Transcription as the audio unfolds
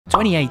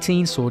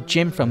2018 saw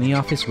Jim from The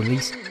Office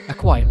release A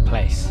Quiet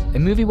Place, a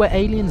movie where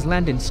aliens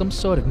land in some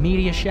sort of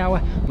meteor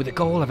shower with the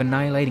goal of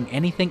annihilating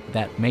anything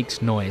that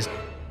makes noise.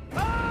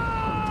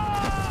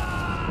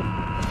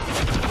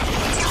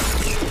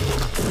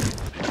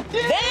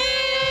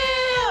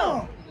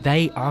 Damn!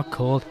 They are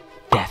called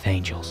Death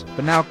Angels.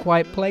 But now A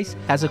Quiet Place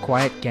has a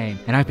quiet game,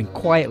 and I've been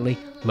quietly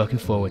looking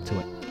forward to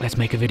it. Let's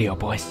make a video,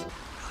 boys. Over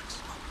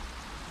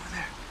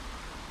there.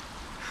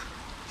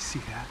 You see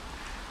that?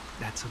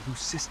 That's a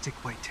leucistic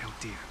white-tailed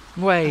deer.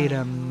 Wait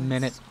a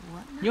minute.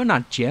 You're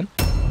not Jim.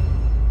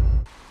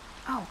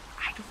 Oh,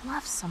 I'd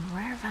love some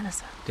rare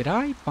venison. Did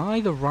I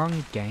buy the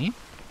wrong game?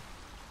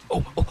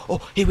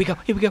 Oh, here we go.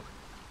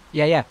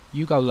 Yeah,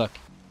 you go look.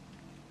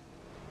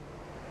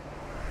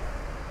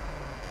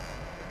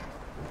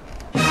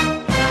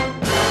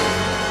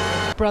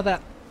 Brother,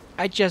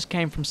 I just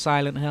came from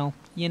Silent Hill.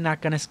 You're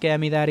not gonna scare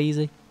me that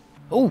easy.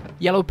 Oh,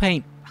 yellow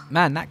paint.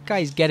 Man, that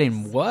guy's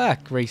getting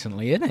work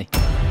recently, isn't he?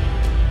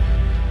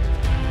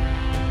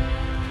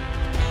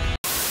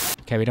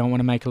 Okay, we don't want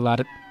to make a lot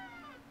of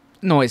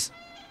noise.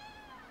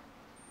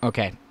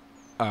 Okay,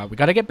 we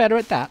gotta get better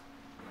at that.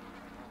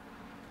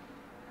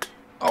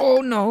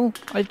 Oh no,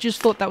 I just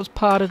thought that was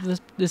part of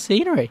the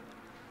scenery.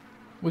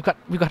 We've got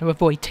to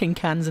avoid tin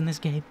cans in this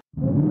game.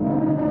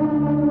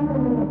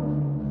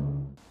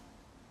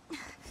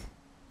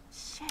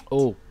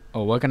 Oh,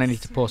 we're gonna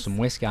need to pour some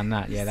whiskey on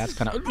that. Yeah, that's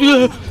kind of.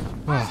 Oh,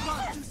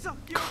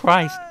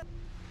 Christ.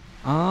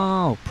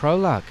 Oh,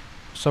 prologue.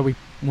 So we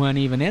weren't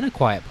even in A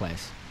Quiet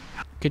Place.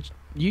 Could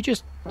you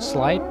just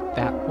slide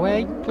that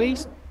way,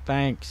 please?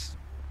 Thanks.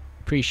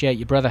 Appreciate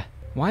you, brother.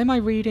 Why am I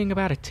reading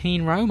about a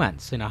teen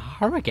romance in a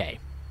horror game?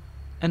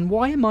 And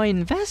why am I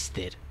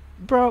invested?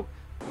 Bro.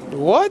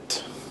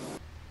 What?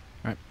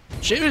 Right.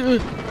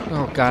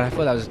 Oh god, I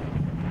thought that was...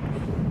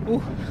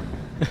 Ooh.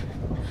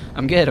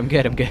 I'm good.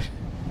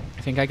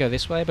 I think I go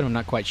this way, but I'm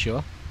not quite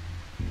sure.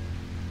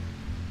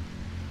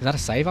 Is that a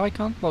save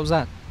icon? What was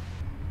that?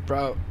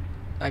 Bro,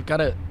 I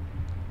gotta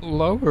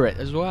lower it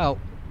as well.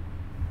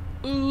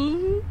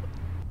 Ooh.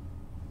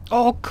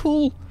 Oh,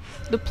 cool.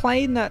 The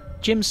plane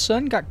that Jim's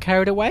son got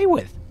carried away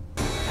with.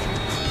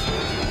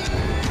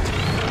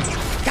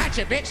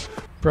 Gotcha, bitch!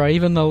 Bro,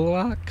 even the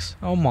locks.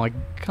 Oh my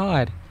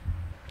god.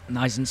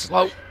 Nice and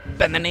slow.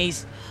 Bend the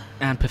knees.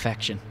 And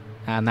perfection.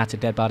 And that's a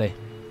dead body.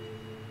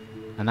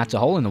 And that's a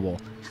hole in the wall.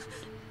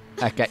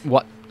 Okay,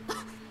 what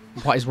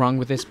is wrong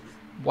with this?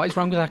 What is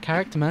wrong with our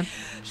character, man?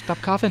 Stop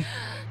coughing.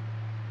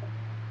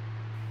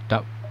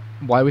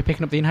 Why are we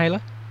picking up the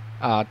inhaler?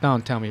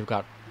 Don't tell me you've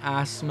got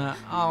asthma.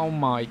 Oh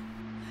my.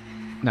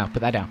 No,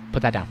 put that down.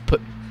 Put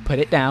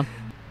it down.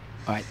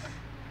 Alright,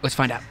 let's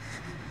find out.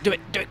 Do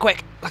it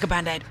quick, like a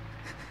band-aid.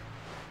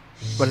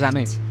 What does that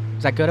mean?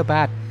 Is that good or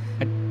bad?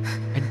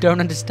 I don't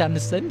understand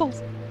the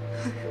symbols.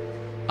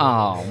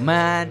 Oh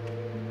man.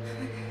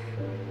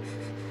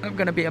 I'm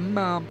gonna be a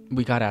mom.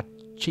 We got our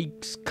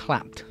cheeks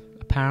clapped,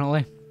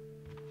 apparently.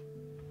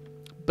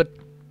 But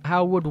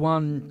how would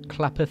one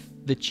clappeth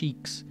the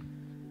cheeks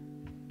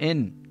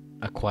in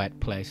A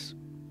Quiet Place?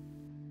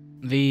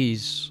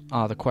 These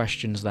are the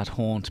questions that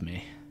haunt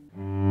me.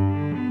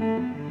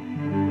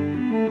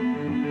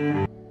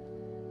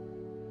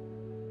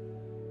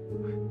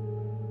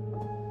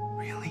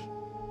 Really?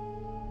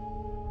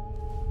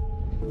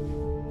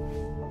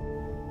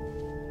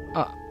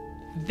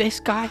 This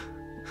guy?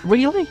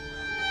 Really?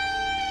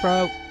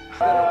 Bro.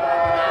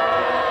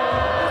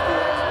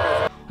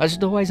 I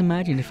just always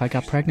imagined if I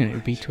got pregnant it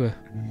would be to a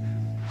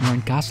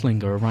Ryan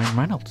Gosling or a Ryan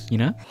Reynolds, you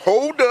know?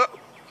 Hold up.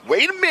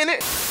 Wait a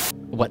minute.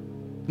 What?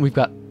 We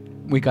got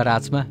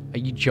asthma? Are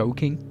you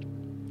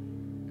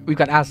joking? We've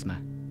got asthma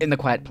in The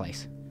Quiet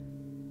Place.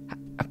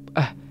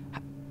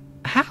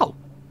 How?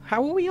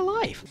 How are we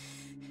alive?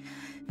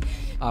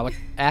 What?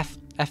 F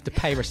to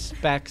pay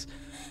respects.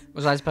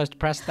 Was I supposed to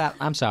press that?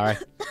 I'm sorry.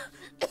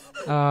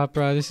 Oh,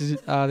 bro, this is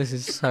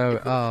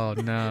so... Oh,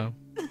 no.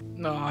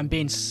 No, I'm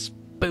being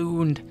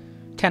spooned.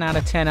 10 out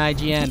of 10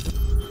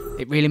 IGN.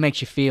 It really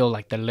makes you feel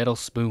like the little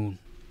spoon.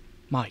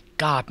 My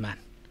God, man.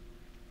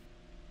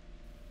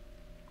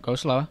 Go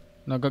slower.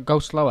 No, go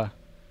slower.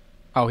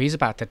 Oh, he's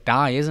about to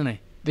die, isn't he?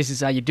 This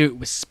is how you do it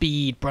with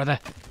speed, brother.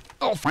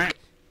 Oh, fuck.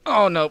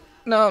 Oh, no.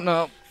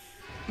 No.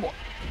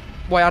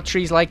 Why are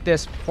trees like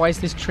this? Why is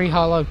this tree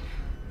hollow?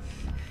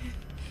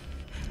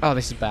 Oh,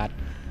 this is bad.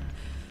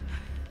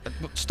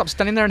 Stop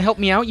standing there and help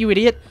me out, you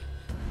idiot.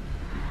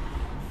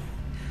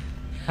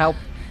 Help,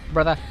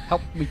 brother.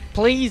 Help me,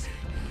 please.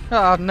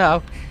 Oh,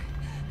 no.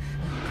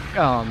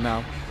 Oh,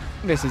 no.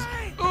 This is...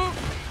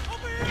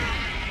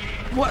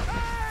 What?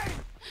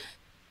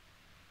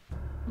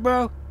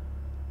 Bro.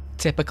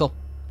 Typical.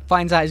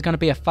 Finds out he's gonna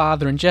be a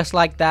father, and just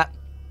like that,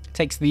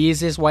 takes the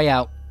easiest way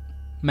out.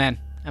 Men.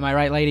 Am I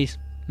right, ladies?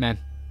 Men.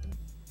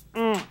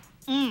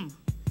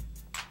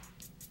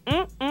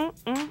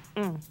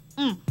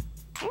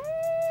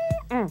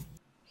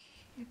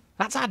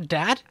 That's our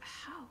dad?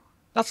 How?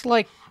 That's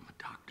like...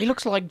 He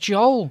looks like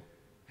Joel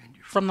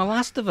from The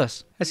Last of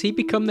Us. Has he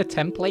become the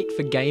template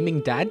for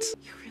gaming dads?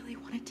 You really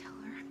want to tell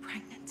her I'm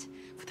pregnant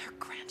with her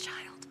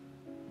grandchild?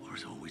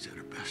 Laura's always at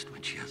her best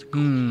when she has a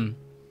goal.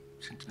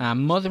 Our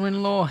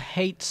mother-in-law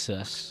hates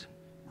us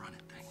Run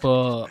it, thanks.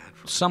 for It's bad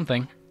for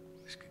something,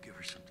 This could give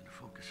her something to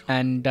focus on.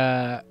 and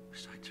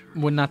Besides her.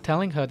 we're not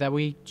telling her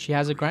that she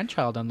has a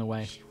grandchild on the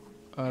way.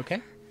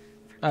 Okay?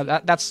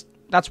 That's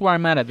where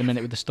I'm at the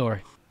minute with the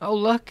story. Oh,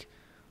 look.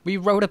 We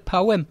wrote a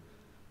poem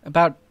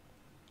about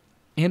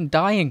him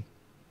dying.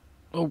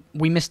 Oh,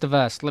 we missed a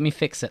verse. Let me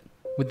fix it.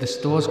 With the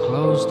stores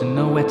closed and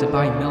nowhere to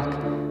buy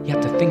milk, he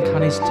had to think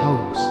on his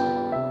toes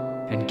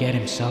and get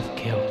himself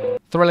killed.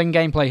 Thrilling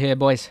gameplay here,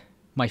 boys.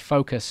 My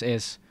focus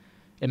is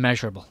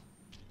immeasurable.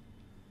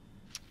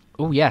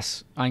 Oh,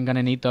 yes. I'm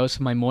gonna need those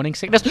for my morning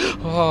sickness.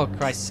 Oh,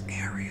 Christ. This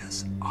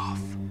area's off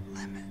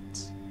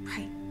limits.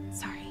 Right.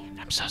 Sorry.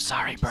 I'm so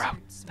sorry, bro.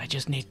 I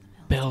just need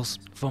pills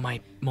for my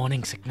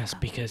morning sickness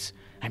because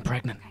I'm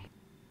pregnant.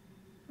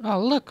 Oh,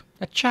 look,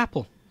 a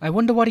chapel. I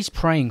wonder what he's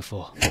praying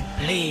for.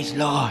 Please,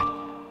 Lord,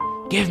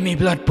 give me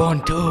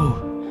bloodborne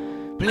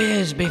too.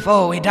 Please,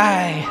 before we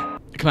die.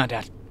 Come on,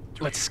 Dad.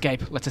 Let's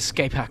escape. Let's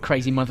escape our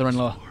crazy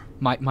mother-in-law.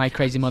 My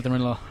crazy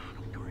mother-in-law.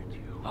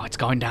 Oh, it's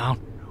going down.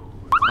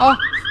 Oh,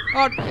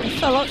 he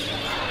fell out.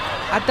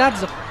 Our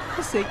dad's a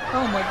pussy.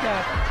 Oh my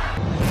God.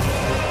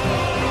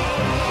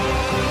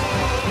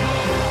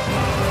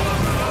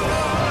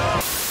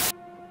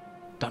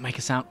 Don't make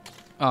a sound.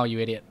 Oh, you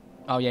idiot.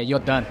 Oh, yeah, you're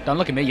done. Don't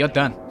look at me, you're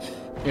done.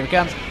 Here it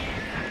comes.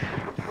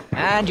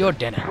 And your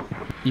dinner.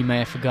 You may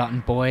have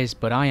forgotten, boys,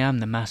 but I am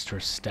the master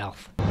of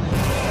stealth.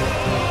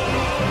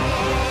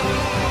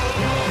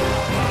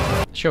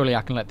 Surely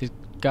I can let this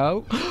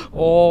go.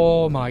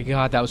 Oh my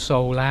God, that was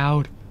so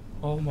loud.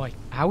 Oh my...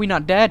 How are we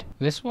not dead?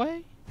 This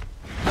way?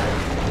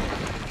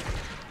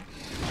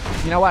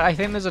 You know what? I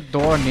think there's a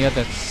door on the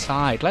other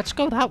side. Let's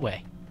go that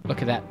way.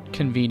 Look at that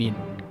convenient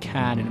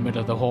can in the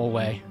middle of the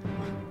hallway.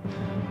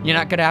 You're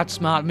not gonna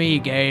outsmart me,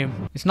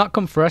 game. It's not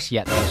come for us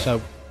yet, though,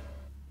 so...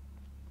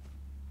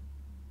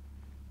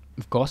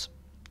 Of course.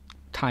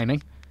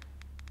 Timing.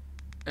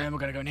 And we're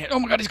gonna go in here. Oh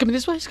my God, he's coming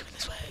this way, he's coming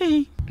this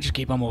way. Just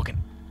keep on walking.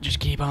 Just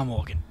keep on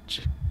walking.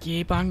 Just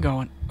keep on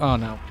going. Oh,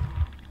 no.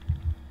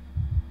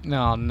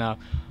 No, no.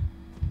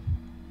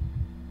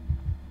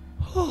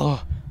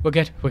 Oh, we're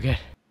good, we're good.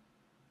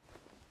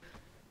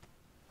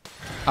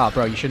 Oh,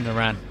 bro, you shouldn't have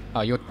ran.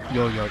 Oh, you're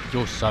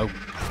so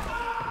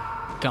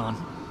gone.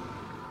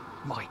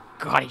 My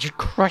God, he just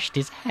crushed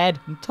his head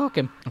and took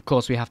him. Of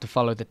course, we have to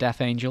follow the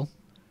Death Angel.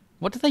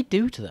 What did they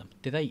do to them?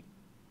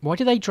 Why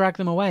do they drag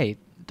them away?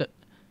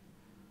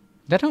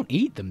 They don't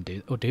eat them,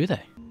 or do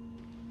they?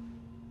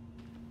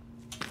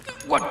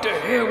 What the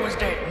hell was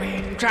that,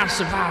 man? Trying to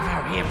survive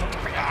out here.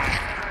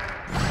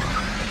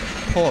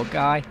 Poor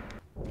guy.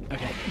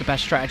 Okay, the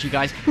best strategy,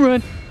 guys.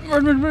 Run!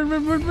 Run, run, run,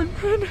 run, run, run,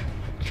 run!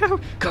 Go,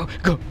 go,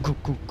 go, go,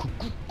 go, go,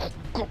 go, go,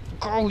 go!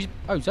 Oh,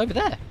 he's over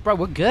there. Bro,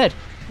 we're good.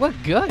 We're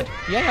good.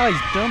 Yeah,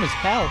 he's dumb as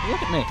hell.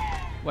 Look at me.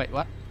 Wait,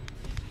 what?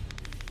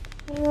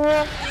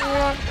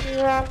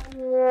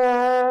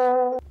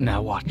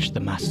 Now watch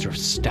the master of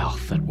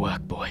stealth at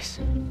work, boys.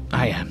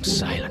 I am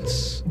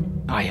silence.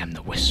 I am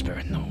the whisper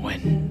in the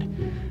wind.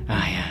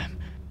 I am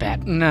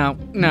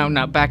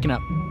No, backing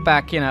up.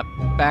 Backing up.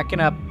 Backing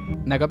up.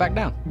 Now go back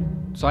down.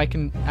 So I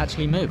can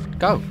actually move.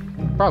 Go.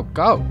 Bro,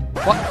 go.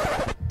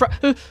 What? Bro.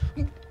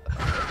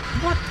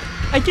 What?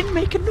 I didn't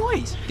make a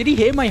noise. Did he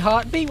hear my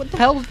heartbeat? What the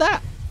hell was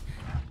that?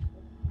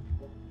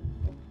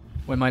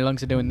 When my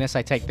lungs are doing this,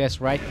 I take this,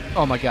 right?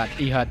 Oh my God,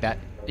 he heard that.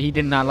 He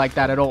did not like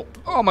that at all.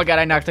 Oh my God,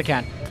 I knocked the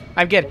can.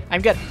 I'm good.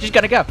 I'm good. Just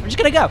gotta go. I'm just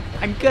gonna go.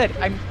 I'm good.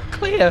 I'm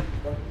clear.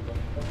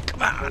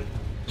 Come on.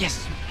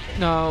 Yes.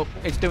 No,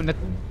 it's doing the...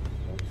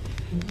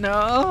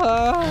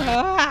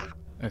 No.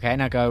 Okay,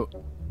 now go.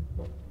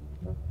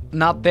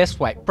 Not this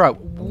way. Bro,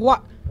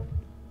 what?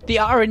 The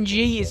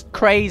RNG is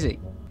crazy.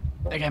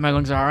 Okay, my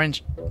lungs are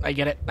orange. I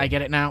get it. I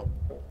get it now.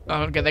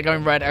 Oh, okay, they're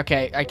going red.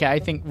 Okay, I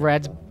think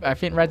red's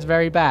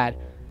very bad.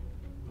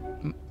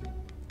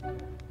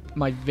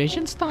 My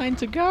vision's starting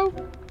to go?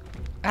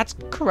 That's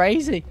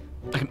crazy.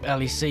 I can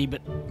barely see,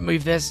 but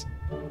move this.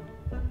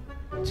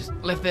 Just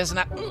lift this and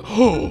that.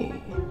 Oh.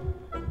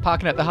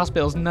 Parking at the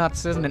hospital's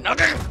nuts, isn't it?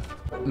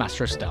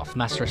 Master of stealth,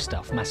 master of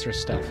stealth, master of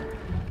stealth.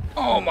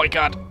 Oh my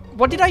God.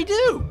 What did I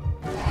do?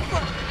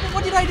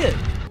 What did I do?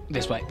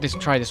 This way.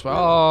 Try this way.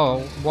 Oh,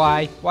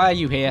 why? Why are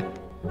you here?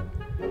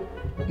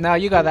 No,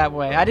 you go that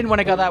way. I didn't want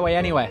to go that way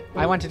anyway.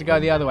 I wanted to go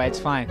the other way. It's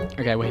fine.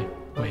 Okay, we're here.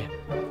 We're here.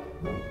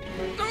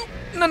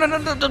 No,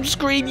 don't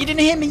scream. You didn't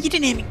hear me. You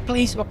didn't hear me.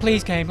 Please,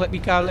 please, game. Let me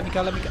go. Let me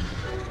go. Let me go.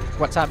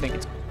 What's happening?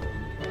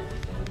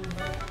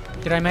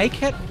 Did I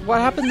make it?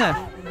 What happened there?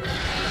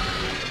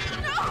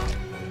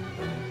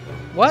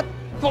 What?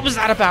 What was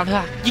that about,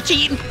 huh? You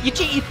cheating? You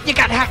cheating? You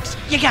got hacks?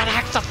 You got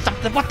hacks or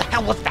something? What the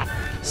hell was that?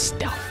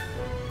 Stealth.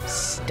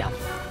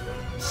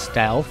 Stealth.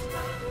 Stealth.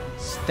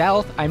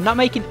 Stealth? I'm not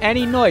making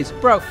any noise,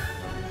 bro.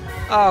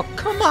 Oh,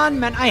 come on,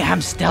 man. I am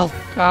stealth.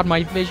 God,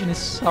 my vision is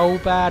so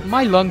bad.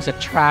 My lungs are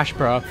trash,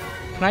 bro.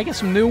 Can I get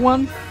some new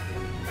ones?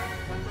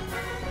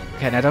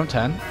 Okay, now don't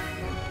turn.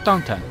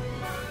 Don't turn.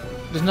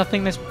 There's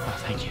nothing this...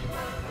 Oh, thank you.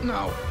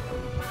 No.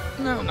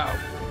 No.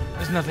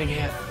 There's nothing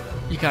here.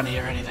 You can't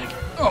hear anything.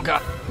 Oh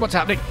god, what's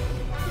happening?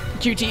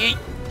 QTE,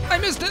 I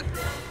missed it.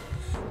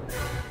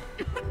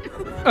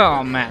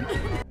 Oh man.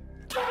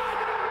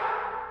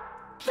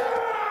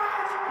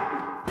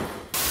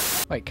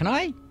 Wait, can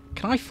I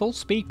full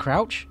speed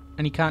crouch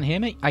and he can't hear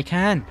me? I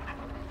can.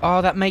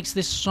 Oh, that makes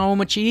this so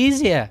much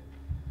easier.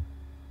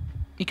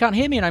 He can't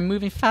hear me and I'm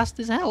moving fast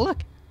as hell,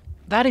 look.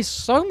 That is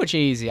so much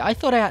easier. I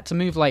thought I had to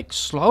move like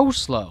slow.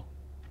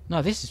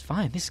 No, this is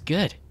fine, this is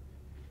good.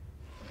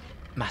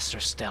 Master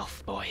of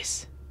Stealth,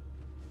 boys.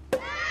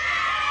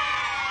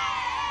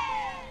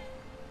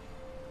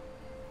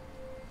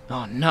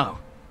 Oh no,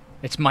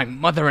 it's my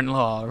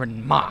mother-in-law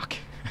and Mark.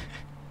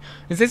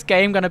 Is this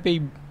game gonna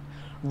be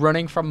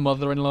running from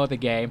mother-in-law the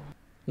game?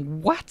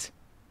 What?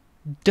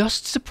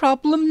 Dust's a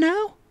problem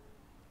now?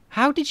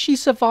 How did she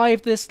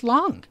survive this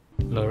long?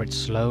 Lure it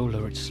slow,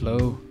 lure it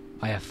slow.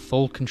 I have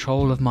full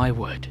control of my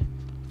wood.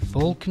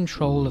 Full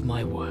control of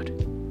my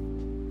wood.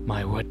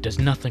 My wood does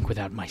nothing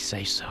without my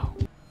say-so.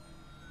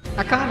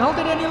 I can't hold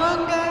it any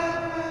longer!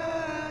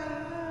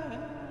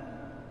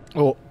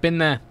 Oh, been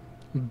there.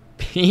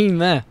 Been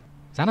there.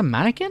 Is that a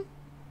mannequin?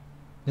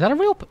 Is that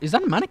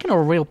a mannequin or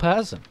a real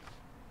person?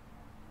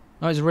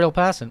 Oh, it's a real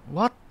person.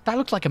 What? That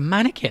looks like a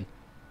mannequin.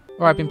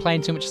 Or I've been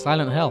playing too much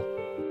Silent Hill.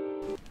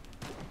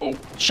 Oh,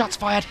 shots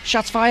fired!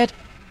 Shots fired!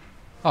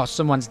 Oh,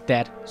 someone's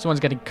dead. Someone's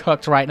getting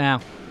cooked right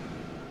now.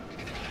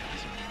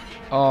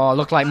 Oh,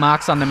 look like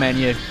Mark's on the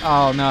menu.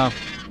 Oh no.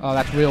 Oh,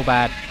 that's real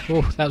bad.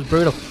 Oh, that was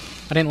brutal.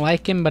 I didn't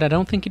like him, but I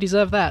don't think he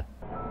deserved that.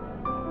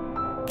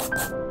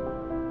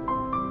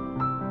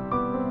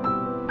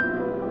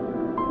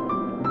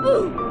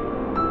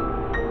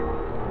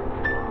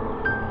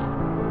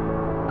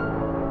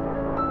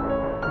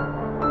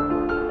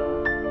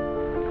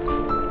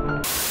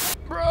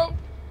 Bro,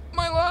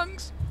 my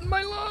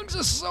lungs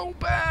are so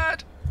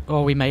bad.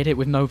 Oh, we made it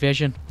with no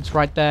vision. It's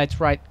right there, it's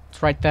right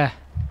there.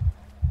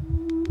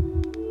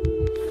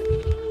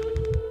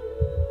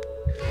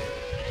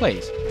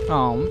 Please.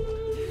 Oh.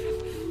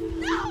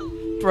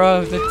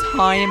 Bro, the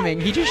timing.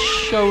 He just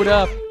showed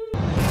up.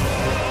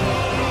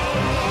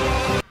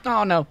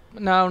 Oh no.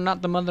 No,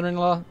 not the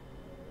mother-in-law.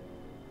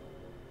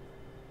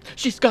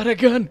 She's got a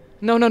gun.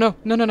 No.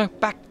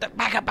 Back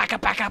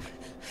up.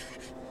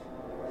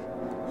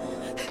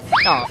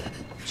 Oh,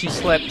 she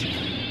slipped.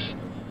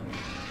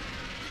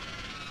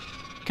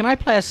 Can I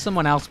play as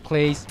someone else,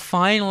 please?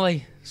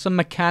 Finally, some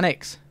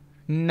mechanics.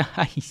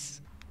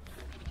 Nice.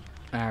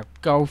 Now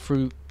go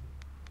through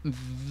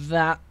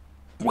that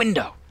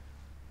window.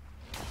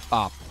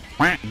 Oh,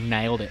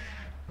 nailed it.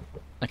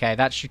 Okay,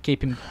 that should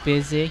keep him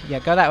busy. Yeah,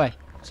 go that way.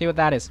 See what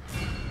that is.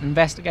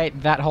 Investigate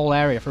that whole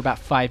area for about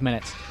 5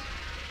 minutes.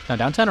 No,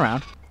 don't turn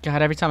around.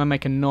 God, every time I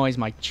make a noise,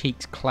 my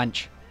cheeks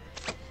clench.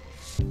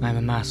 I'm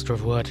a master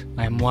of wood.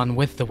 I am one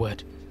with the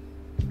wood.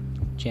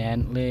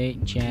 Gently,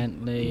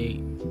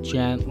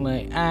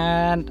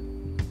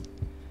 and...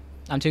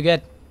 I'm too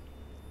good.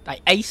 I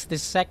aced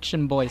this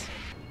section, boys.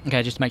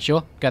 Okay, just to make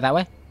sure. Go that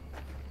way.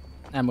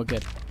 And we're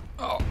good.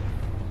 Oh.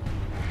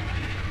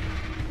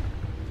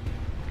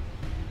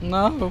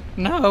 No,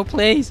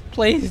 please,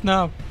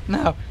 no.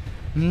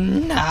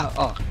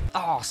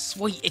 Oh,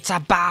 sweet, it's a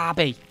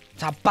Barbie.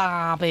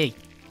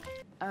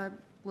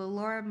 Will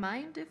Laura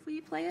mind if we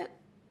play it?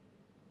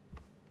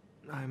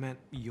 I meant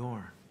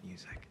your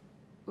music.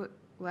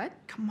 What?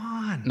 Come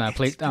on. No,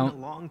 please don't. It's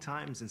been a long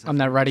time since I'm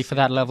not ready for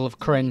that level of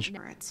cringe.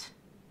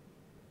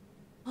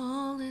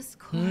 All is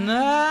quiet,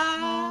 No.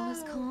 all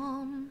is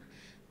calm,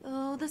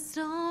 though the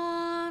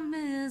storm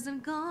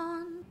isn't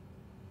gone.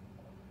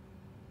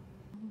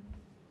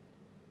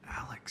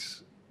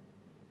 Alex.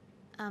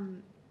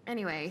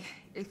 Anyway,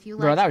 if you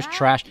like Bro, that was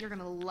trash. you're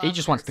gonna love He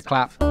just wants to this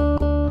clap. song.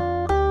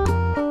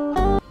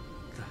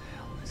 The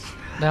hell is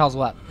that? The hell's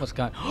what? What's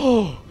going on?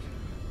 Oh!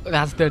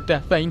 That's the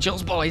Death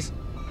Angels, boys.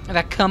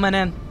 They're coming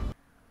in.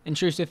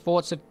 Intrusive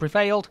thoughts have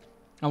prevailed.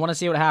 I want to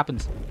see what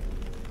happens.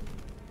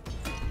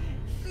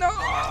 No,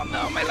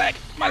 my leg.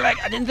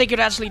 I didn't think you'd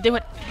actually do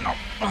it. No.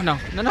 Oh, no.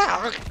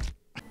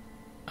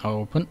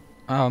 Open.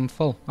 Oh, I'm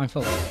full.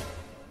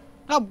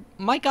 Oh,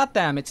 my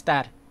goddamn, it's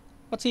Dad.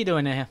 What's he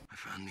doing in here? I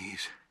found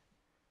these.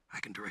 I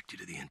can direct you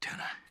to the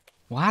antenna.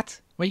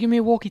 What? What are you giving me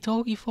a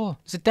walkie-talkie for?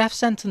 It's a death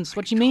sentence.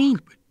 What do you mean?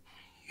 But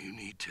you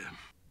need to...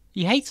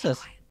 He hates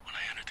us. When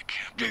I entered the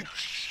camp...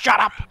 Shut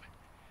up!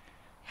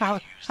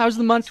 How's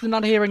the monster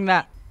not hearing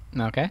that?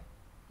 Okay.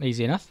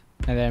 Easy enough.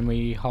 And then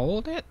we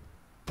hold it.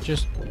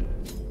 Just...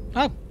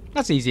 Oh,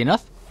 that's easy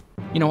enough.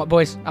 You know what,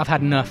 boys? I've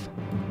had enough.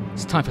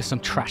 It's time for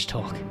some trash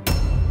talk.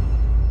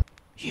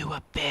 You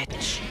a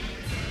bitch.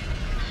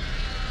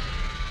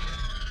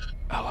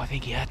 Oh, I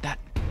think he heard that.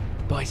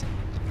 Boys.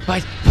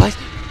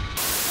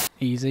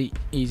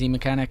 Easy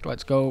mechanic.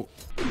 Let's go.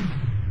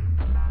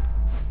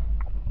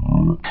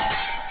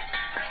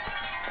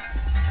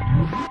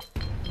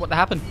 What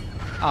happened?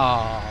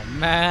 Oh,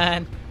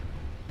 man.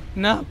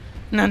 No,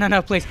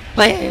 please.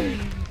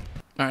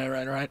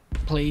 Alright.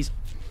 Please.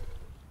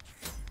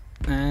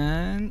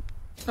 And...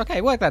 Okay,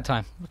 worked that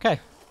time. Okay,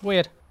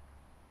 weird.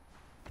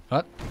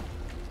 What?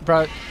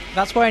 Bro,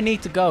 that's where I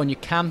need to go and you're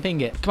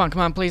camping it. Come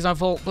on, please don't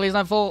fall. Please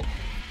don't fall.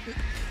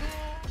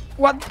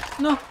 What?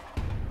 No.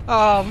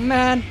 Oh,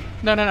 man.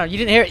 No, you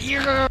didn't hear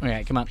it.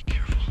 Okay, come on.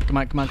 Come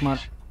on.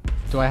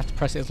 Do I have to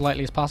press it as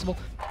lightly as possible?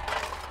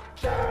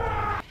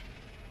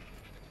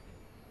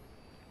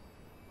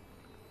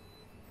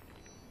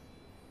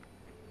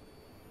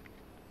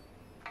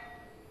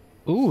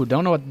 Ooh,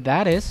 don't know what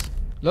that is.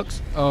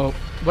 Looks... Oh,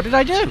 what did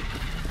I do?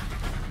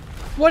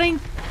 What in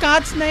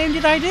God's name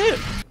did I do?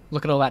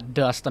 Look at all that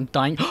dust. I'm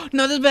dying.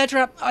 No, there's a bear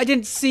trap. I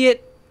didn't see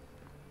it.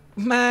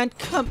 Man,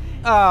 come...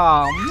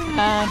 Oh,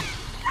 man.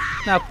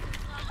 No.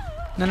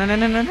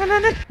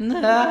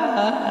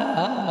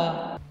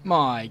 No.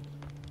 My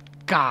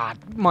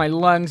God. My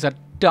lungs are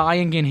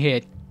dying in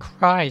here.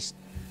 Christ.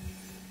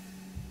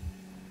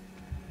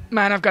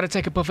 Man, I've got to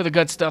take a puff of the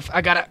good stuff.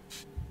 I gotta...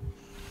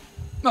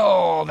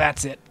 Oh,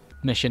 that's it.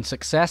 Mission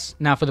success.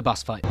 Now for the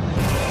boss fight.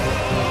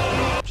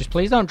 Just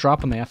please don't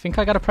drop on me. I think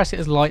I gotta press it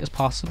as light as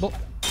possible.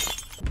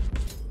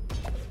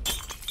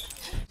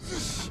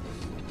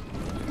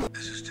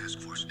 This is Task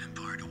Force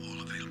Empire to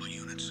all available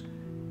units.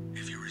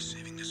 If you're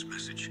receiving this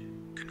message,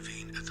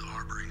 convene at the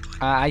harbor in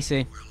Clinton. I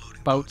see.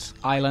 Boats,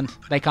 island.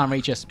 They can't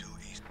reach us.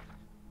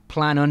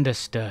 Plan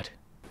understood.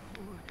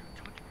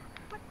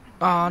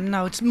 Oh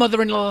no, it's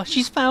mother-in-law.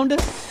 She's found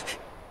us.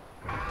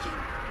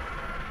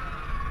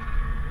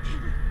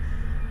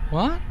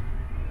 What?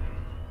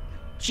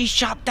 She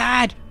shot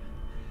Dad!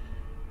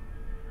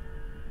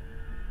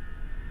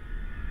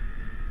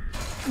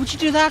 What'd you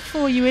do that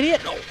for, you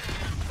idiot?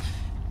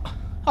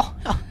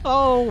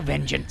 Oh,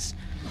 vengeance.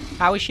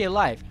 How is she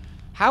alive?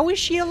 How is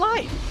she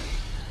alive?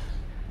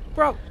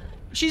 Bro,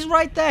 she's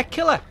right there.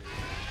 Kill her.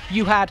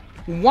 You had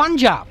one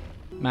job.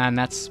 Man,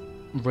 that's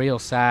real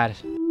sad.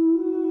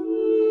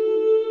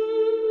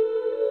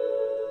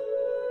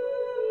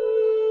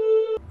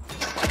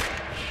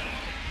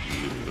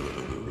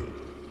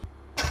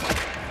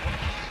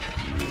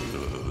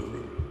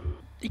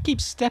 He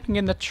keeps stepping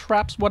in the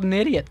traps. What an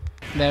idiot.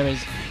 There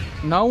is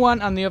no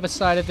one on the other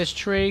side of this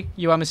tree.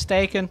 You are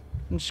mistaken.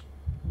 I'm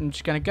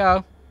just gonna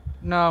go.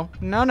 No.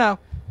 Go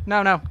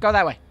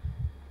that way.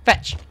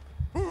 Fetch.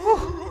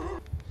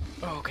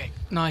 Okay,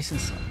 nice and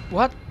slow.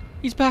 What?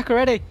 He's back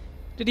already.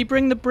 Did he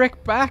bring the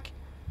brick back?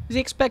 Is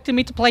he expecting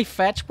me to play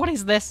fetch? What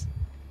is this?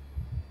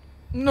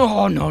 No.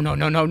 Oh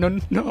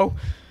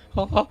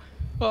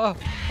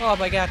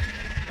my god.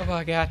 Oh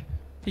my god.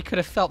 He could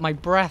have felt my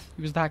breath.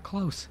 He was that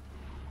close.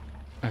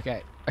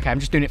 Okay, I'm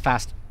just doing it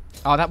fast.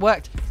 Oh, that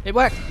worked. It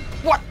worked.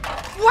 What?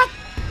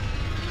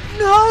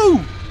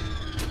 No!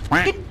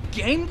 Good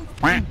game,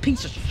 you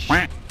piece of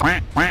shit.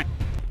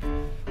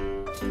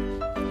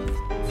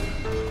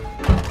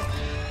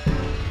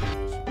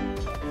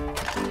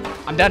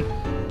 I'm done.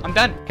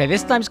 Okay,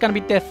 this time's gonna be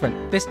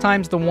different. This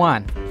time's the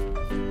one.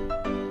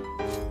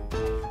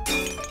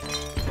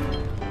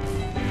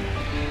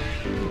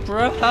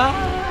 Bro!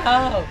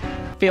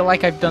 Feel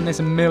like I've done this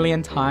a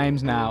million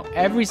times now.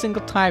 Every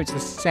single time it's the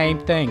same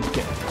thing.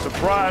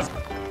 Surprise!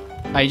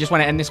 Oh, you just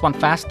want to end this one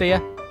fast, do you?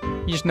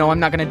 You just know I'm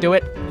not going to do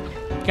it?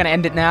 You're going to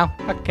end it now?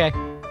 Okay,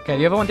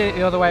 the other one did it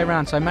the other way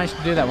around, so I managed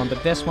to do that one,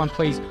 but this one,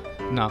 please.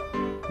 No.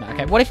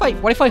 Okay, what if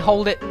I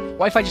hold it?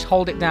 What if I just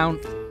hold it down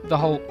the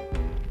whole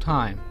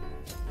time?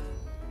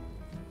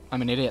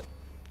 I'm an idiot.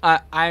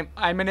 I'm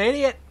an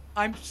idiot.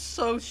 I'm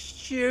so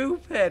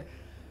stupid.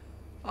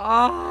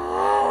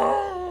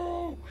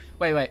 Oh.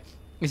 Wait.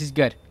 This is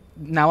good.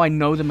 Now I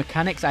know the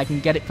mechanics, I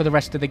can get it for the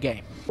rest of the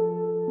game.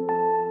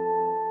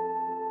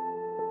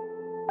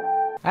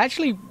 I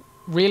actually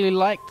really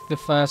liked the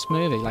first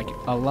movie, like,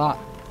 a lot.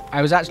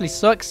 I was actually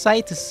so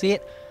excited to see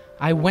it,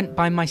 I went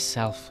by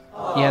myself.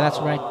 Yeah,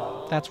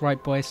 that's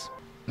right, boys.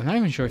 I'm not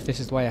even sure if this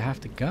is the way I have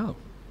to go.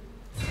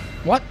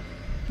 What?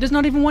 There's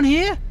not even one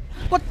here?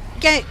 What?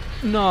 Get?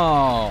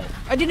 No,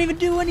 I didn't even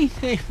do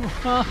anything.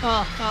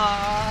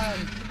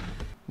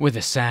 With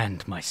the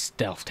sand, my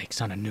stealth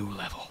takes on a new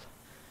level.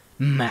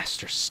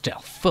 Master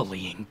stealth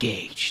fully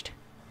engaged.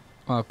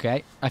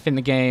 Okay, I think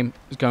the game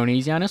is going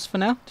easy on us for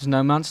now. There's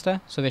no monster,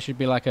 so there should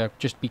be like a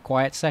just be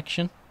quiet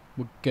section.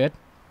 We're good.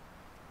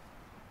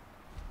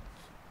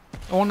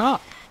 Or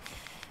not.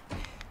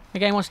 The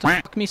game wants to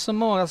fuck me some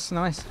more, that's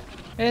nice.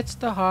 It's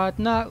the hard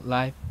knock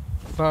life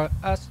for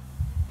us.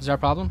 Is there a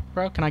problem,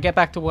 bro? Can I get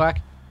back to work?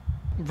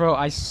 Bro,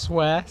 I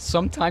swear,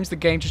 sometimes the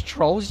game just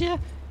trolls you.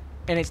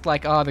 And it's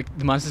like, oh, the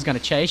monster's gonna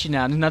chase you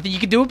now. There's nothing you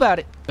can do about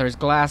it. There's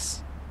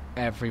glass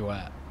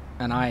everywhere.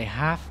 And I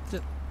have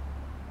to...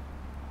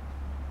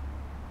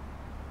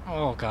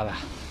 Oh, God.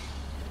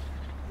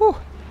 Whew.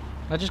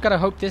 I just gotta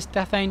hope this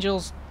Death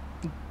Angel's...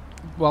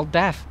 well,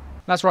 deaf.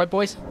 That's right,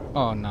 boys.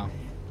 Oh, no.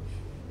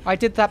 I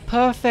did that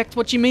perfect.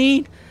 What do you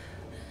mean?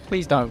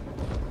 Please don't.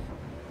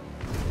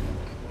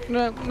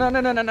 No.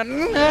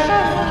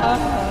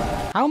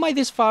 How am I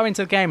this far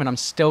into the game and I'm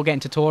still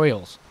getting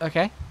tutorials?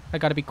 Okay. I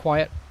gotta be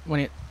quiet when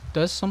it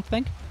does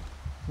something.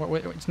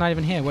 It's not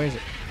even here. Where is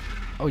it?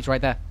 Oh, it's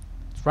right there.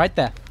 It's right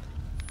there.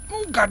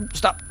 Oh, God.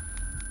 Stop.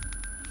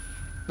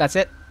 That's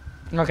it.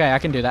 Okay, I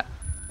can do that.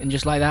 And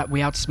just like that,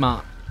 we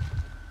outsmart.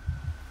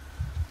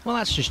 Well,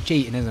 that's just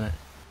cheating, isn't it?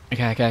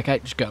 Okay.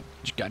 Just go.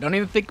 Just go. Don't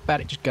even think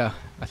about it. Just go.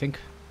 I think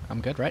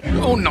I'm good, right?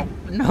 Oh, no.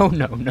 No.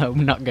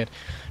 Not good.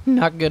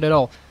 Not good at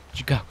all.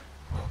 Just go.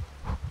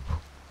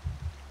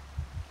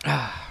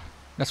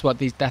 That's what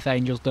these death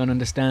angels don't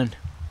understand.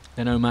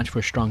 They're no match for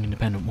a strong,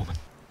 independent woman.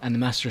 And the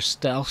Master of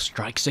Stealth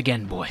strikes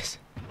again, boys.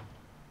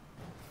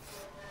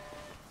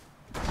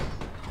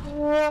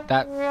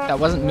 That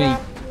wasn't me.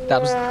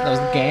 That was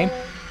the game.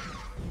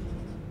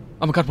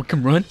 Oh my god, we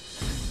can run.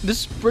 The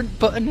sprint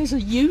button is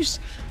a use.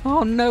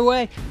 Oh, no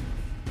way.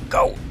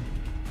 Go.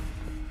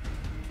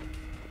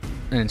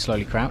 And then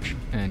slowly crouch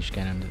and just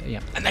get under there.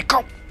 Yeah. And then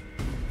go.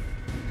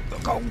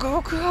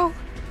 Go.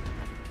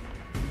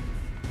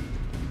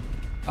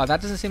 Oh,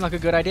 that doesn't seem like a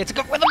good idea to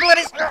go where the blood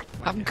is.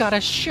 I've got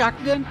a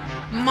shotgun.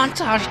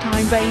 Montage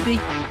time, baby.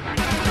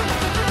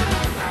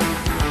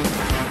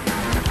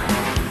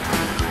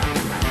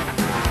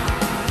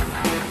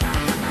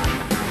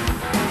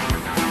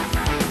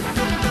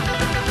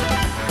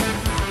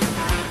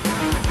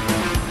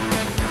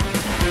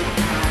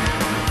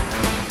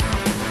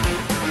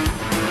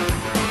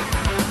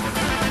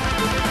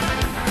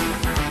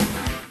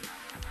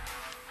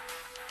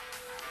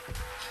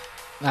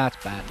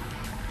 That's bad.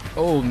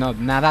 Oh, no,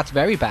 now that's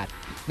very bad.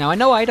 Now, I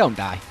know I don't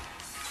die.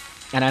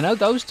 And I know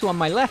those two on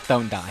my left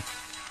don't die.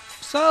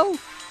 So...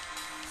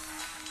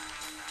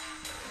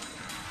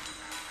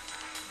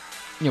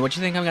 yeah, what do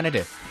you think I'm gonna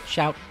do?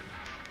 Shout.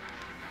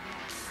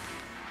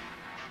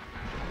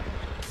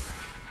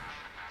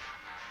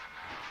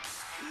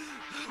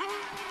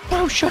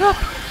 Bro, shut up!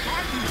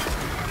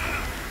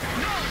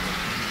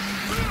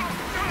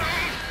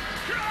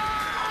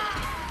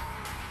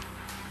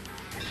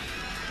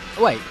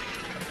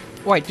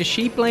 Wait, does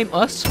she blame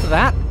us for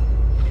that?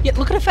 Yeah,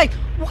 look at her face.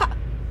 What?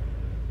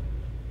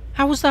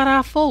 How was that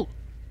our fault?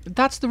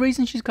 That's the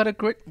reason she's got a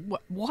grit.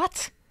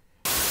 What?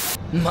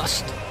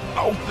 Must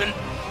open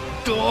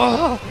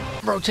door.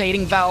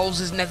 Rotating valves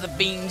has never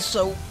been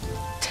so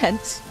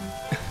tense.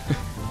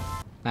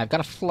 Now, I've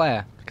got a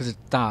flare because it's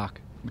dark.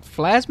 But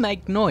flares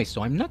make noise,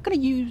 so I'm not going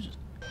to use...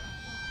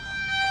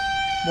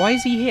 Why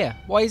is he here?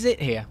 Why is it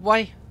here?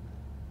 Why?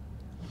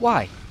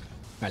 Right,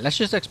 let's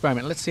just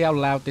experiment. Let's see how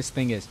loud this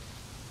thing is.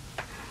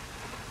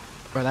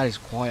 Bro, that is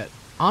quiet.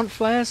 Aren't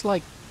flares,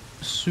 like,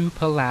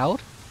 super loud?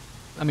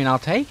 I mean, I'll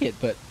take it,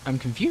 but I'm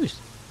confused.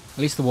 At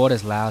least the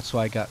water's loud, so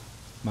I got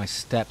my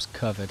steps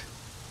covered.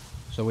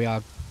 So we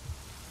are...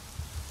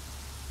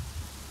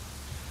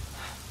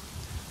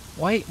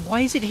 Why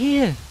is it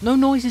here? No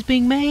noise is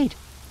being made.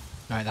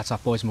 Alright, that's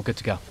off, boys, and we're good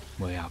to go.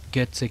 We are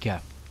good to go.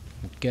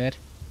 We're good.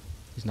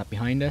 He's not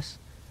behind us.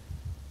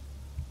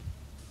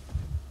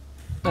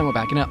 And we're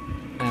backing up.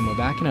 And we're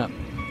backing up.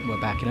 We're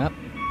backing up.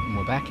 And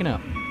we're backing up.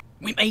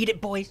 We made it,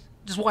 boys.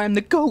 This is why I'm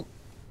the GOAT.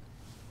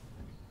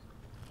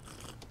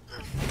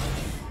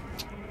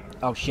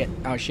 Oh shit.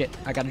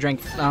 I got a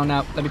drink. Oh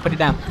no. Let me put it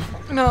down.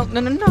 No.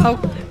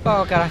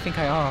 Oh god, I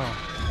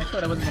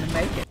thought I wasn't gonna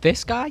make it.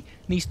 This guy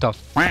needs to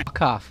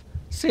fuck off.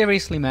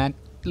 Seriously, man.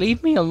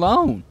 Leave me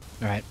alone.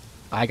 Alright.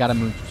 I gotta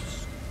move.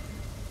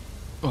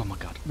 Oh my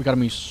god. We gotta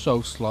move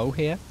so slow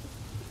here.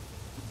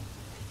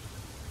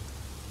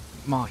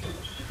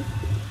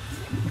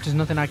 There's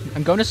nothing I can...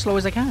 I'm going as slow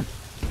as I can.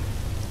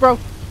 Bro,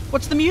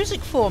 what's the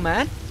music for,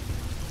 man?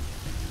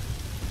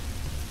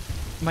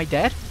 Am I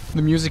dead?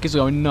 The music is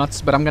going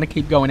nuts, but I'm going to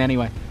keep going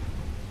anyway.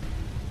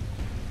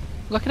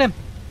 Look at him.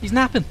 He's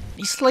napping.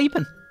 He's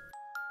sleeping.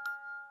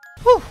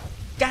 Whew.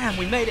 Damn,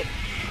 we made it.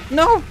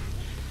 No!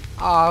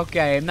 Oh,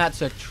 game,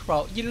 that's a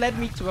troll. You led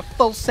me to a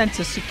full sense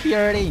of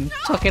security and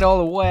took it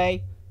all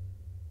away.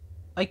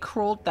 I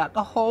crawled that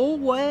the whole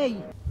way.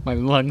 My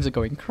lungs are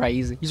going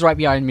crazy. He's right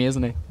behind me,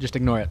 isn't he? Just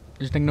ignore it.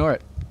 Just ignore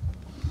it.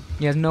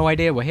 He has no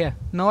idea we're here.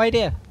 No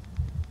idea.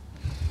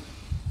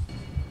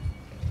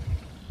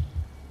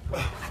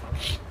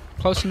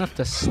 Close enough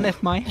to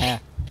sniff my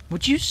hair.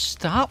 Would you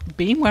stop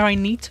being where I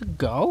need to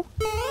go?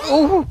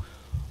 Oh!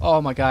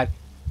 Oh my god.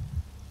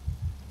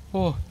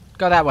 Oh,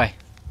 go that way.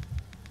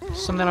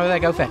 Something over there.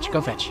 Go fetch.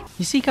 Go fetch.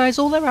 You see, guys,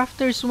 all they're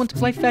after is someone to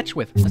play fetch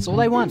with. That's all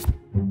they want.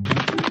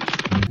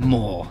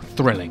 More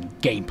thrilling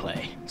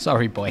gameplay.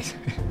 Sorry, boys.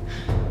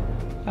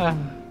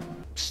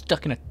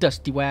 Stuck in a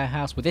dusty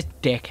warehouse with this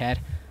dickhead.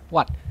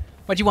 What?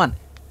 What do you want?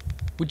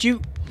 Would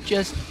you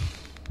just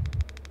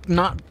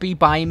not be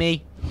by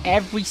me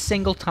every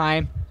single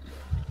time?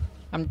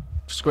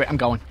 Screw it, I'm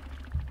going.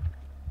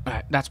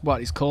 Alright, that's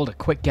what it's called, a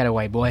quick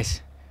getaway,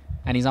 boys.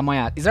 And he's on my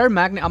ass. Is there a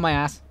magnet on my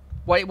ass?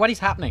 What is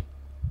happening?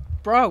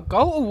 Bro,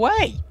 go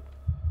away!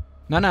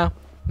 No,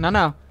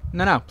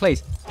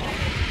 please.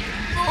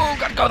 Oh,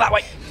 gotta go that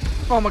way.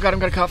 Oh my god, I'm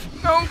gonna cough.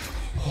 No!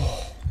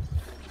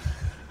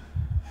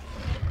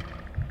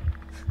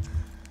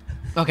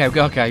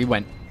 Okay, he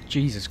went.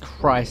 Jesus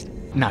Christ.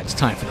 Now it's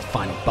time for the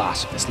final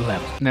boss of this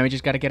level. Now we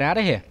just gotta get out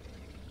of here.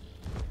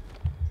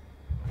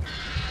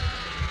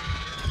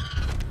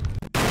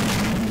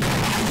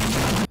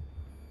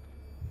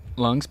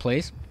 Lungs,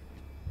 please.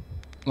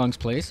 Lungs,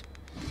 please.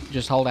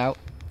 Just hold out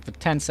for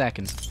 10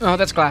 seconds. Oh,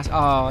 that's glass.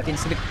 Oh, I didn't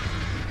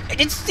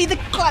see the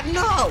glass.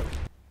 No!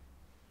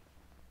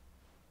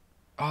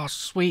 Oh,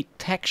 sweet.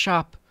 Tech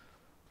shop.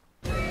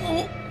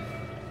 Oh.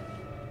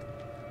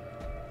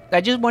 I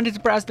just wanted to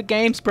browse the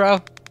games, bro.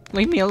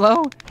 Leave me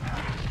alone.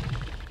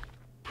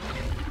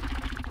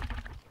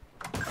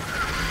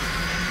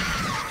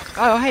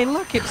 Oh, hey,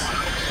 look, it's...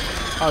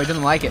 Oh, he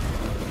doesn't like it.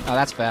 Oh,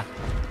 that's fair.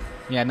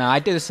 Yeah, no, I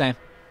do the same.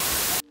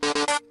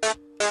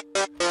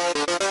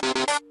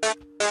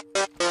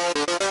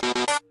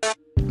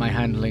 My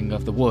handling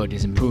of the wood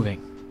is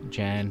improving.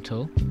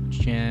 Gentle,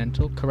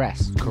 gentle,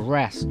 caress,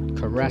 caress,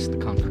 caress the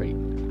concrete.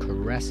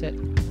 Caress it.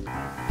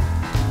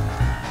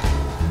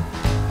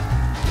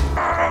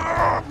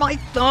 My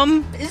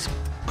thumb is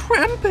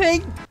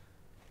cramping.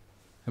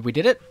 Have we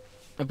did it?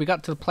 Have we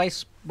got to the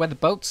place where the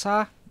boats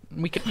are?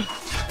 We could...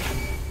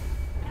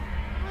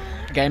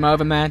 Game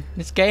over, man.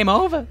 It's game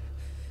over.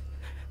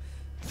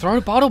 Throw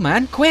a bottle,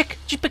 man. Quick.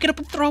 Just pick it up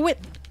and throw it.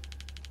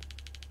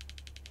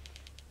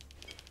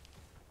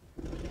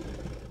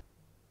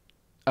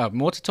 Oh,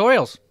 more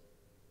tutorials.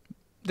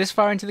 This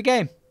far into the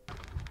game.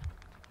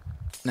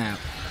 Now,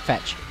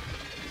 fetch.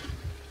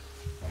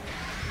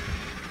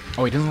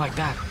 Oh, he doesn't like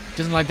that.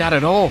 Doesn't like that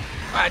at all.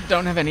 I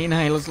don't have any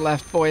inhalers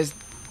left, boys.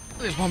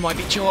 This one might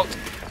be chalked.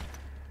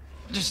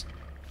 Just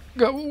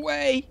go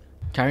away.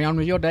 Carry on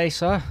with your day,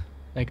 sir.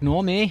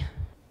 Ignore me.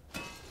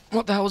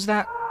 What the hell was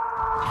that?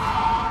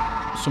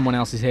 Someone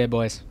else is here,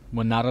 boys.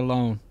 We're not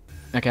alone.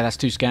 Okay, that's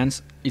 2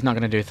 scans. He's not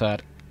going to do a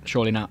third.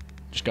 Surely not.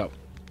 Just go.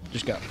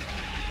 Just go.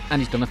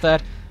 And he's done a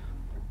third.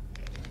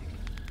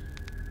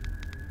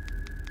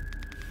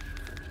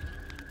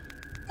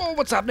 Oh,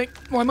 what's happening?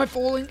 Why am I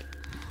falling?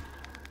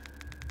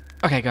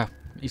 Okay, go.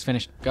 He's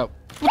finished. Go.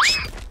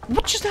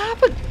 What just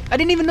happened? I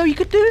didn't even know you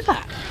could do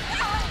that.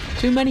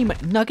 Too many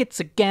nuggets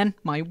again.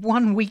 My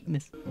one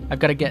weakness. I've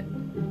got to get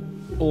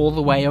all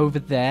the way over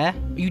there.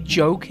 Are you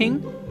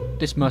joking?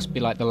 This must be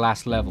like the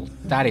last level.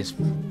 That is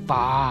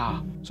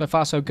far. So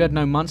far, so good.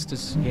 No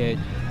monsters here.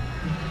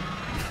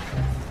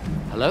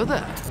 Hello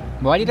there.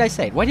 Why did I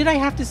say it? Why did I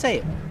have to say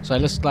it? So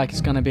it looks like it's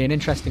going to be an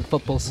interesting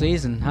football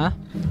season, huh?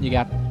 You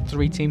got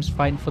 3 teams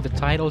fighting for the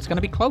title. It's going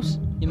to be close.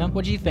 You know,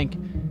 what do you think?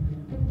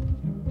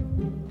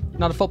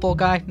 Not a football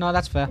guy? No,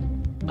 that's fair.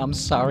 I'm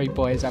sorry,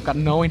 boys. I've got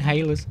no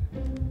inhalers.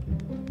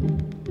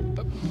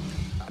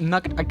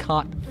 Nugget,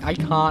 I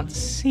can't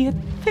see a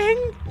thing.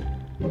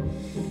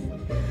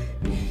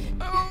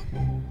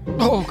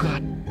 Oh,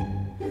 God.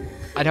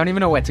 I don't even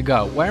know where to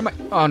go. Where am I?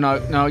 Oh, no,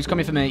 no, he's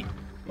coming for me.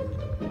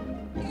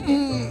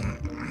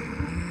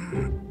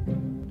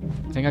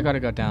 I think I gotta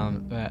go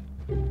down there.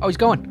 Oh, he's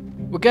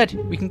going. We're good.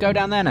 We can go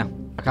down there now.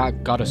 I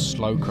gotta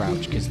slow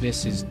crouch because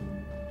this is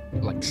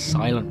like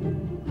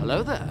silent.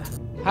 Hello there.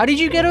 How did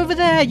you get over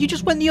there? You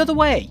just went the other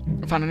way.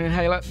 I found an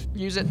inhaler.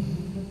 Use it.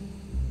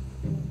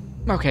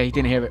 Okay, he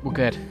didn't hear it. We're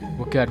good.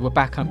 We're good. We're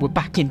back on. We're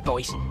back in,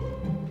 boys.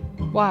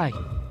 Why?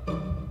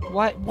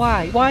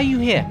 Why are you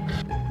here?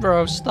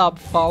 Bro, stop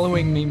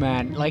following me,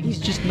 man. Like, he's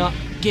just not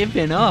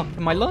giving up.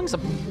 My lungs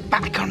are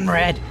back on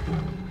red.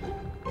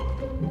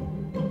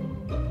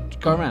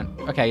 Go around.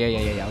 Okay,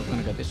 yeah. I was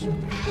gonna go this way.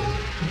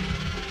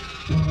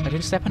 I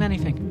didn't step on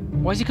anything.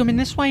 Why is he coming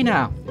this way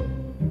now?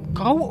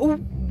 Go. Oh,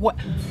 what?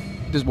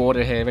 There's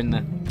water here, isn't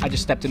there? I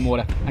just stepped in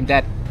water. I'm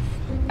dead.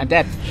 I'm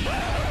dead.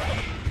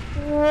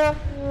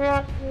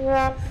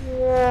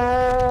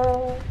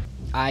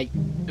 I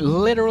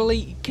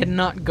literally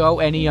cannot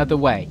go any other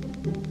way.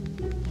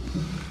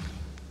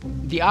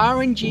 The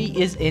RNG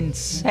is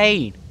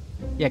insane.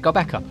 Yeah, go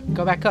back up.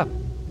 Go back up.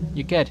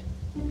 You're good.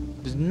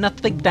 There's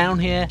nothing down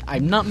here.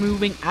 I'm not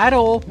moving at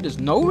all. There's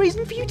no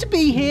reason for you to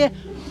be here.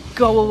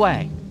 Go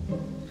away.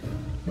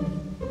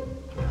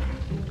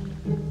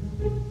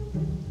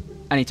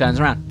 And he turns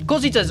around. Of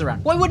course he turns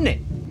around. Why wouldn't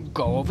it?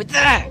 Go over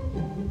there.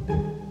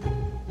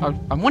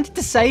 I wanted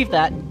to save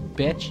that,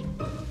 bitch.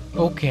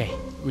 Okay.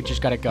 We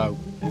just gotta go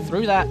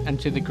through that and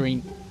to the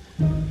green.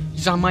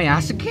 He's on my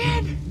ass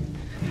again.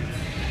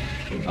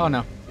 Oh,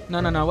 no.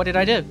 No. What did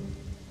I do?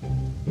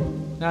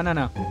 No.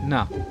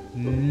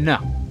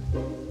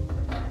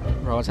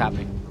 Bro, what's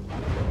happening?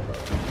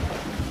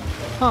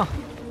 Huh.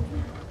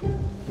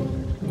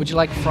 Would you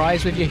like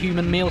fries with your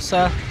human meal,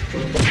 sir?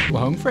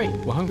 We're home free.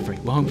 We're home free.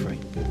 We're home free.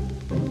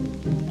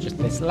 Just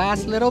this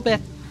last little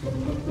bit.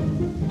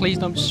 Please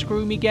don't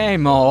screw me,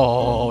 game.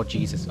 Oh,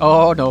 Jesus.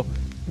 Oh, no.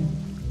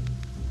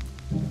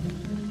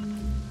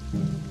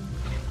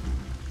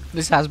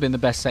 This has been the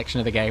best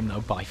section of the game,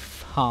 though, by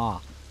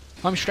far.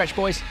 Home stretch,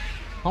 boys.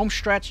 Home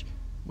stretch.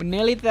 We're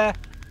nearly there.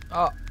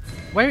 Oh,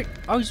 where?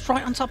 Oh, he's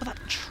right on top of that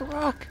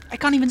truck. I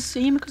can't even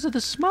see him because of the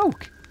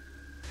smoke.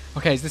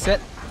 Okay, is this it?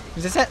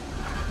 Is this it?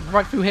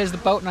 Right through here's the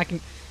boat, and I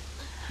can...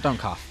 Don't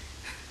cough.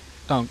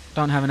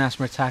 Don't have an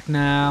asthma attack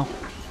now.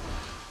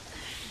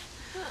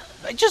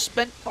 I just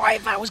spent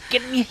 5 hours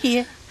getting you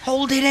here.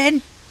 Hold it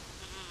in.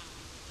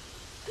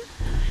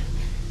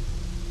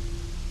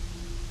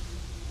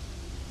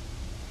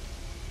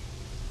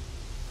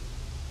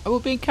 Oh, we're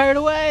being carried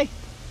away.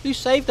 Who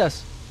saved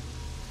us?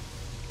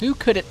 Who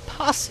could it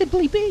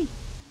possibly be?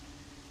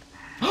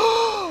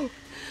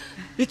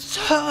 It's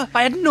her!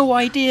 I had no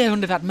idea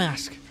under that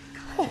mask.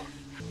 Oh.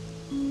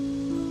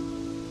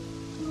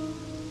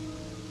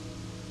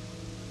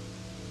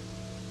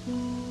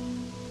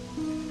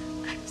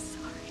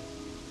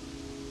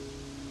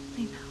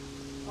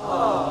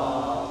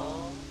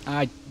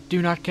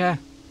 Do not care.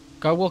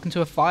 Go walk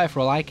into a fire for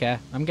all I care.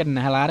 I'm getting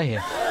the hell out of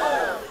here.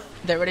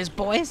 There it is,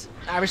 boys.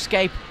 Our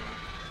escape.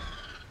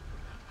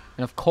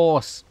 And of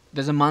course,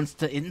 there's a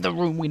monster in the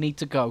room we need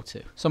to go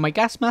to. So my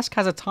gas mask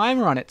has a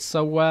timer on it,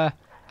 so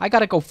I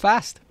gotta go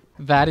fast.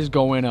 That is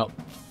going up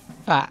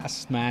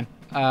fast, man.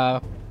 I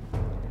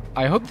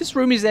hope this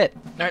room is it.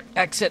 Alright,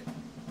 exit.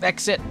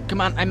 Exit. Come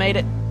on, I made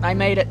it. I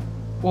made it.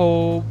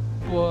 Whoa.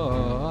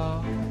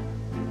 Whoa.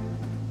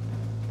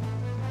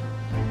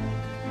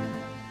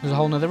 There's a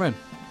whole nother room.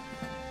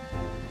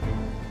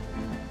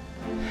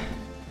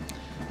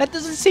 That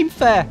doesn't seem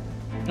fair.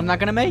 I'm not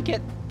gonna make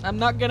it. I'm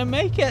not gonna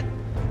make it.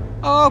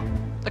 Oh,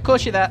 of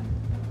course you're that.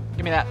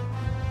 Give me that.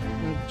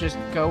 Just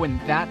go in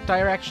that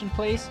direction,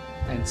 please.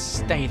 And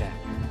stay there.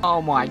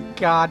 Oh my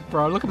god,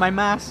 bro. Look at my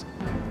mask.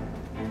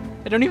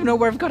 I don't even know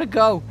where I've got to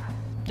go.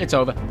 It's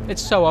over.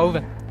 It's so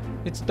over.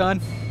 It's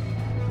done.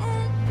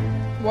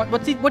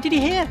 What did he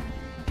hear?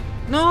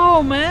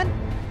 No, man.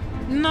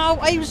 No,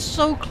 I was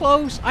so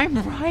close. I'm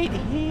right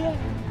here.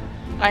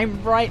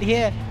 I'm right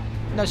here.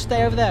 No,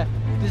 stay over there.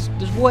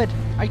 There's wood.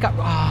 I got...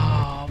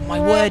 Oh, my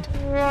wood.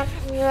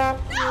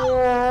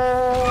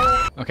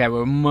 Okay,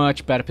 we're in a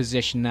much better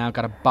position now.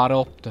 Got a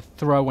bottle to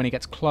throw when he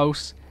gets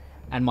close.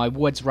 And my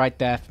wood's right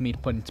there for me to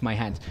put into my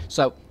hands.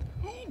 So...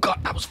 Oh,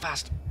 God, that was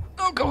fast.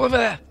 Oh, go over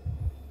there.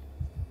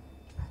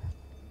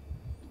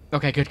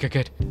 Okay,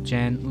 good.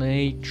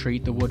 Gently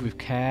treat the wood with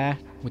care,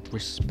 with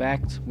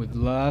respect, with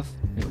love.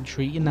 It'll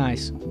treat you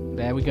nice.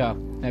 There we go.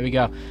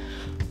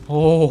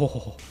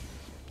 Oh.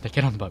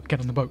 Get on the boat. Get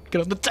on the boat.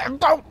 Get on the damn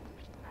boat.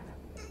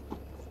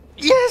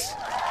 Yes!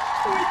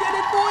 We did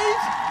it,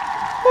 boys!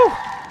 Whew.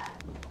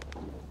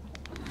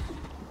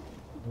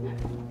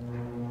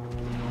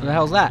 What the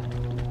hell's that?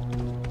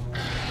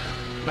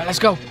 Right, let's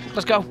go.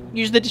 Let's go.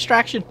 Use the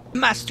distraction.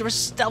 Master of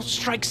Stealth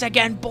strikes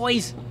again,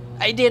 boys.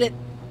 I did it.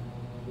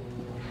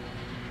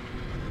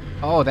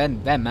 Oh, they're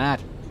mad.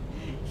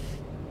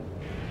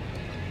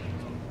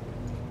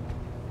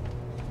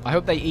 I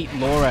hope they eat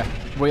Laura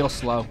real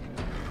slow.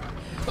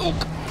 Oh,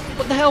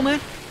 what the hell,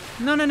 man?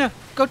 No.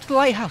 Go to the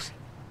lighthouse.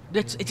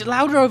 It's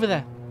louder over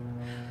there.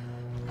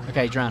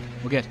 Okay, drown.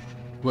 We're good.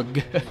 We're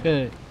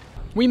good.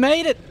 We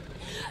made it.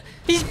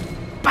 He's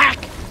back.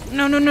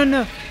 No. No,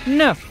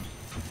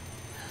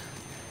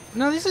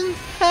 this isn't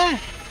fair.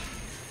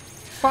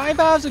 5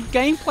 hours of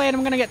gameplay and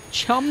I'm gonna get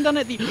chummed on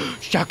at the...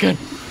 Shotgun.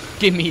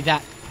 Give me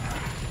that.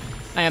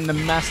 I am the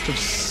master of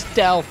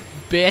stealth,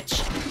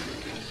 bitch.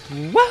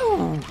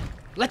 Whoa!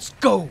 Let's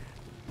go.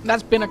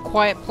 That's been A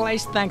Quiet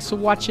Place. Thanks for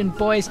watching,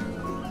 boys.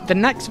 The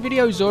next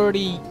video is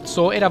already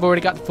sorted. I've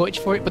already got the footage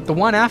for it. But the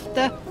one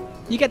after,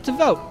 you get to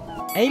vote.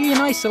 Alien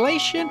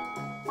Isolation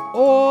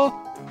or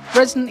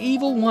Resident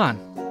Evil 1.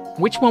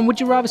 Which one would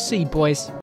you rather see, boys?